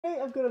Hey,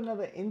 I've got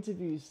another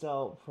interview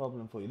style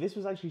problem for you. This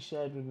was actually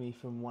shared with me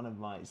from one of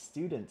my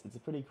students. It's a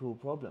pretty cool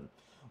problem.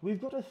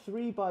 We've got a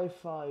 3 by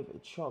 5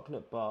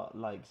 chocolate bar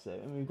like so,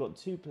 and we've got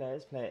two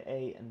players, player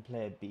A and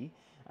player B,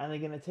 and they're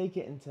going to take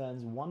it in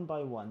turns one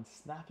by one,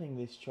 snapping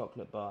this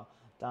chocolate bar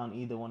down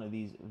either one of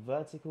these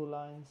vertical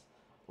lines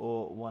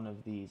or one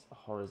of these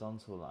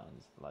horizontal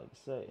lines like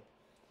so.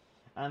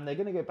 And they're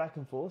going to go back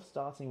and forth,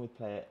 starting with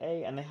player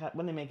A. And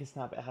when they make a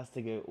snap, it has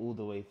to go all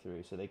the way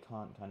through, so they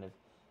can't kind of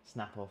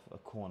snap off a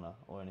corner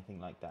or anything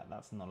like that.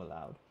 That's not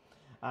allowed.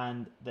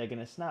 And they're going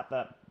to snap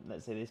that,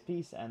 let's say this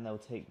piece, and they'll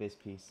take this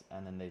piece,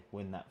 and then they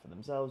win that for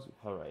themselves.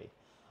 Hooray!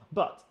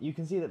 But you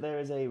can see that there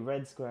is a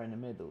red square in the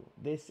middle.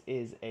 This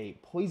is a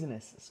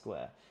poisonous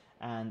square.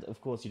 And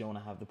of course, you don't want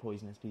to have the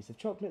poisonous piece of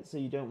chocolate, so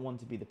you don't want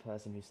to be the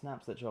person who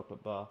snaps that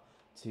chocolate bar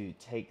to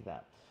take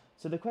that.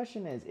 So the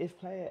question is, if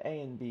player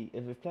A and B,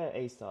 if player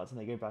A starts and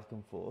they go back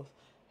and forth,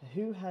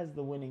 who has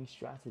the winning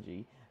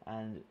strategy,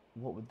 and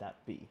what would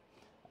that be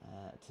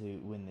to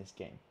win this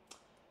game?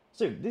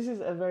 So this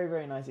is a very,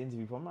 very nice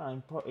interview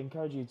problem. I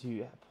encourage you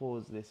to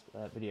pause this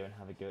video and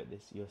have a go at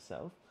this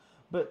yourself.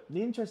 But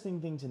the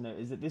interesting thing to note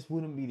is that this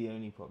wouldn't be the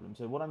only problem.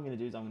 So what I'm going to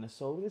do is I'm going to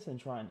solve this and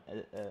try and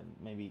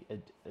maybe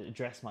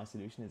address my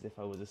solution as if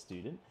I was a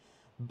student,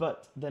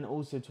 but then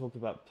also talk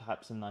about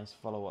perhaps some nice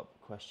follow-up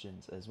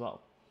questions as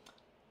well.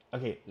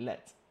 Okay,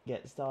 let's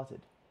get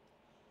started.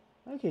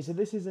 Okay, so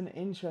this is an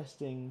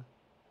interesting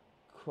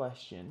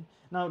question.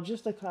 Now,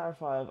 just to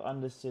clarify, I've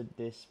understood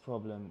this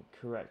problem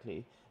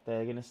correctly.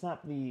 They're going to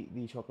snap the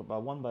chocolate bar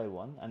one by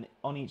one, and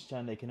on each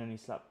turn they can only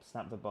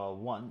snap the bar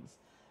once.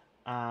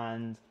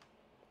 And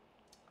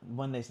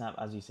when they snap,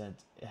 as you said,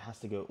 it has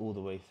to go all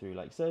the way through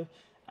like so.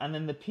 And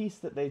then the piece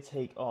that they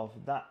take off,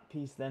 that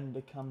piece then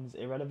becomes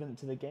irrelevant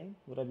to the game.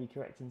 Would I be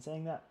correct in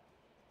saying that?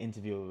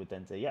 Interviewer would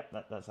then say, yep,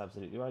 that's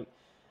absolutely right.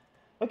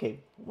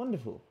 Okay,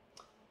 wonderful.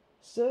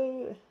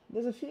 So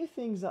there's a few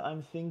things that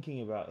I'm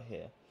thinking about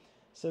here.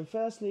 So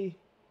firstly,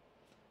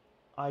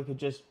 I could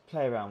just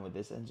play around with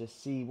this and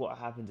just see what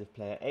happens if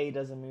player A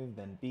does a move,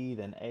 then B,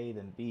 then A,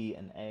 then B,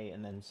 and A,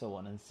 and then so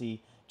on, and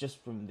see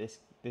just from this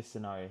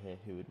scenario here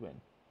who would win.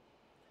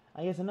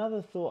 I guess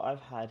another thought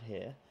I've had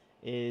here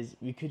is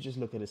we could just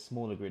look at a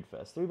smaller grid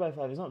first. 3 by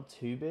 5 is not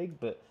too big,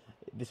 but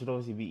this would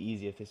obviously be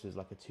easier if this was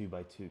like a 2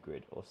 by 2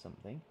 grid or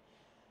something.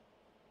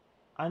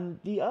 And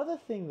the other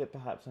thing that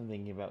perhaps I'm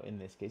thinking about in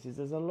this case is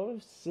there's a lot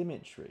of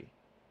symmetry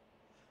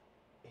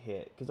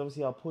here, because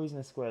obviously our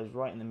poisonous square is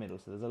right in the middle,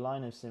 so there's a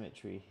line of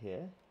symmetry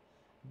here,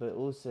 but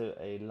also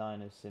a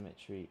line of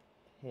symmetry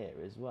here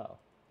as well.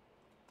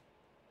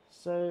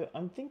 So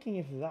I'm thinking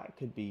if that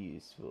could be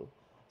useful,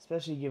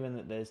 especially given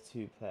that there's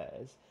two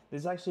players.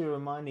 This is actually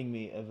reminding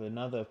me of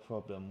another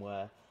problem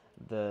where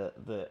the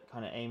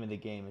kind of aim of the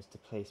game is to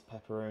place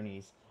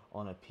pepperonis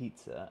on a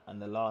pizza,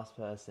 and the last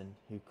person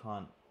who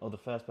can't, or the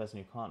first person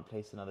who can't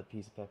place another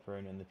piece of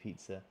pepperoni on the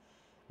pizza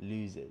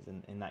loses,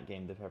 and in that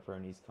game the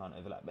pepperonis can't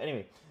overlap. But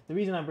anyway, the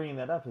reason I'm bringing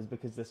that up is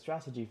because the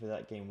strategy for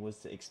that game was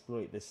to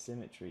exploit the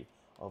symmetry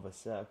of a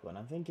circle, and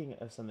I'm thinking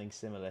of something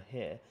similar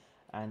here.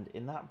 And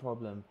in that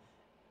problem,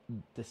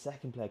 the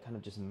second player kind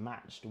of just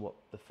matched what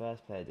the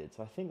first player did,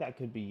 so I think that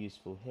could be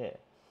useful here.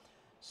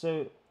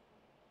 So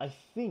I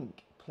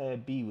think player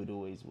B would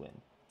always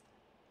win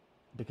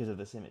because of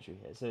the symmetry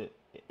here. So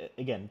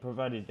again,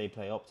 provided they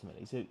play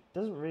optimally, so it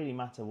doesn't really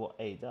matter what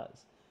A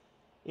does.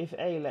 If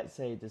A, let's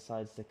say,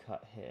 decides to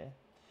cut here,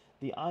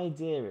 the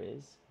idea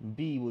is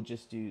B will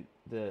just do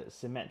the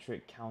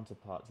symmetric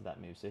counterpart to that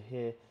move. So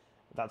here,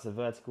 that's a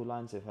vertical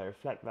line, so if I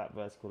reflect that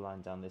vertical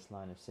line down this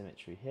line of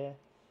symmetry here,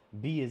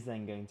 B is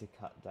then going to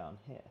cut down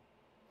here.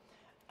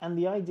 And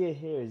the idea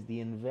here is the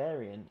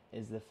invariant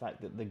is the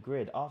fact that the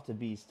grid after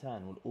B's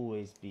turn will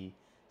always be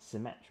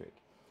symmetric.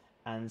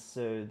 And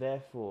so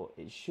therefore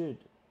it should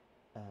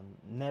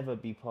never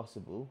be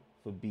possible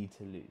for B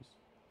to lose.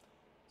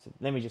 So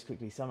let me just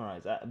quickly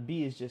summarize that.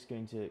 B is just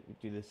going to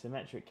do the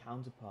symmetric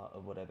counterpart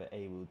of whatever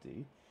A will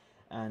do.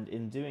 And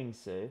in doing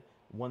so,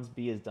 once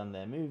B has done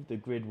their move, the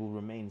grid will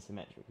remain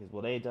symmetric. Because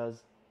what A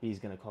does, B is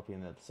going to copy on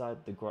the other side,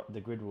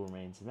 the grid will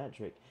remain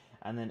symmetric.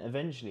 And then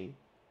eventually,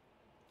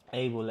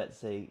 A will, let's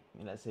say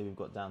we've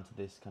got down to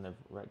this kind of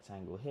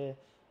rectangle here.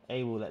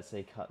 A will, let's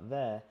say, cut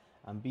there,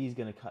 and B is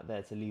going to cut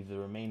there to leave the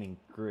remaining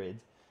grid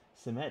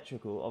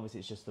symmetrical. Obviously,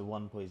 it's just the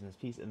one poisonous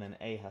piece, and then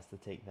A has to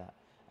take that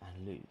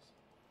and lose.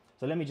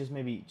 So let me just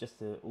maybe, just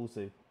to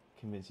also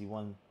convince you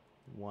one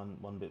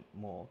bit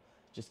more,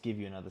 just give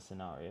you another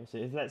scenario. So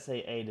if, let's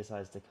say, A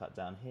decides to cut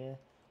down here,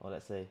 or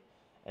let's say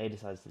A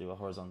decides to do a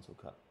horizontal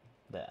cut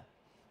there,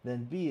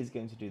 then B is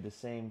going to do the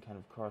same kind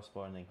of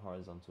corresponding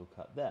horizontal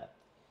cut there.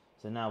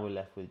 So now we're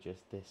left with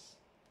just this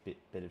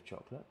bit of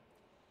chocolate.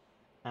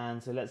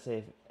 And so let's say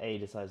if A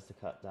decides to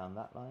cut down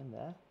that line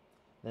there,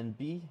 then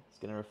B is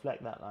going to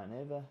reflect that line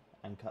over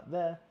and cut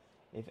there.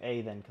 If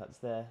A then cuts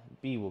there,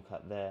 B will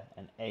cut there,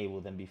 and A will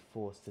then be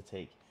forced to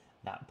take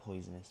that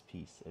poisonous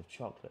piece of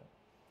chocolate.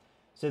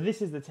 So this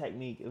is the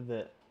technique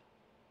that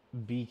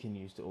B can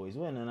use to always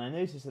win. And I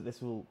noticed that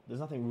there's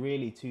nothing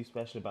really too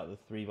special about the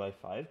 3 by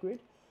 5 grid.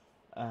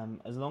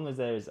 As long as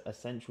there is a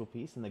central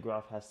piece and the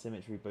graph has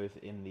symmetry both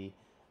in the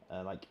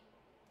uh, like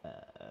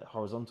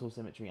horizontal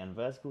symmetry and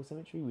vertical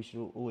symmetry, we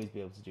should always be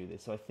able to do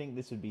this. So I think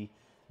this would be,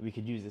 we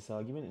could use this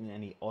argument in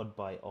any odd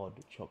by odd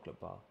chocolate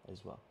bar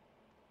as well.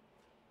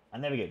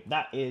 And there we go.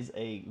 That is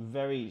a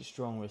very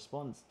strong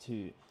response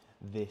to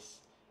this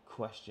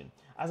question.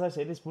 As I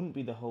say, this wouldn't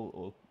be the whole,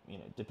 or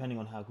depending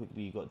on how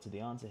quickly you got to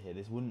the answer here,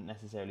 this wouldn't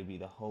necessarily be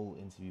the whole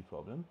interview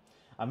problem.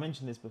 I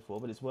mentioned this before,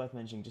 but it's worth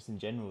mentioning just in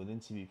general with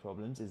interview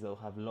problems is they'll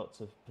have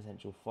lots of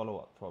potential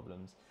follow-up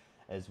problems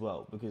as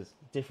well, because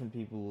different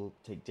people will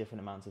take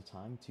different amounts of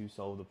time to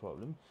solve the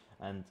problem,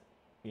 and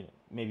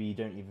maybe you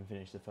don't even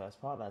finish the first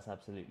part. That's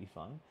absolutely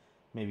fine.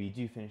 Maybe you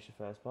do finish the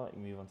first part,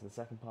 you move on to the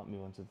second part,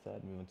 move on to the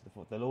third, move on to the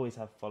fourth. They'll always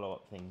have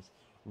follow-up things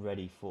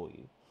ready for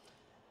you.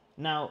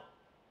 Now,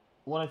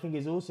 what I think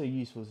is also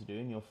useful to do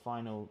in your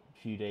final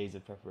few days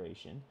of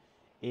preparation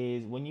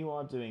is when you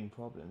are doing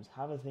problems,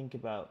 have a think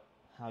about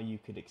how you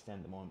could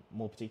extend them, or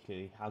more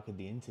particularly, how could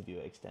the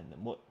interviewer extend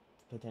them? What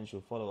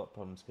potential follow-up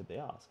problems could they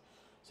ask?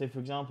 So, for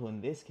example,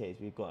 in this case,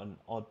 we've got an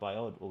odd by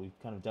odd, or we've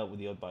kind of dealt with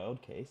the odd by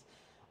odd case.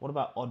 What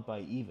about odd by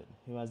even?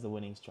 Who has the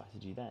winning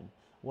strategy then?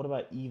 What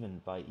about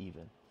even by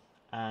even?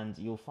 And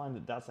you'll find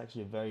that that's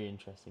actually a very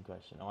interesting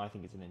question, or I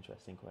think it's an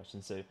interesting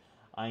question. So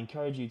I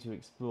encourage you to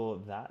explore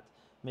that.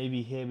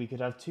 Maybe here we could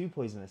have two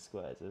poisonous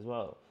squares as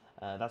well.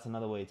 That's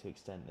another way to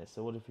extend this.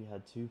 So what if we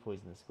had two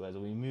poisonous squares,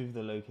 or we moved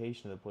the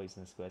location of the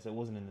poisonous square so it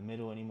wasn't in the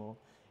middle anymore,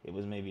 it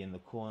was maybe in the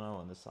corner or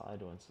on the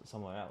side or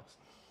somewhere else.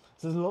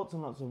 So there's lots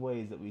and lots of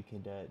ways that we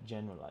could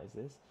generalize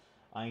this.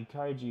 I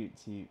encourage you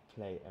to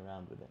play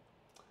around with it.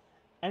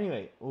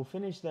 Anyway, we'll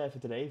finish there for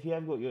today. If you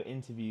have got your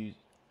interviews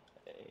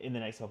in the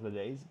next couple of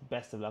days,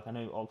 best of luck. I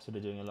know Oxford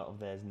are doing a lot of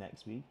theirs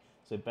next week,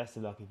 so best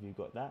of luck if you've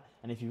got that.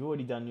 And if you've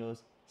already done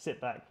yours,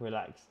 sit back,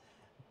 relax,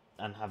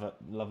 and have a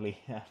lovely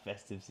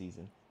festive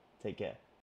season. Take care.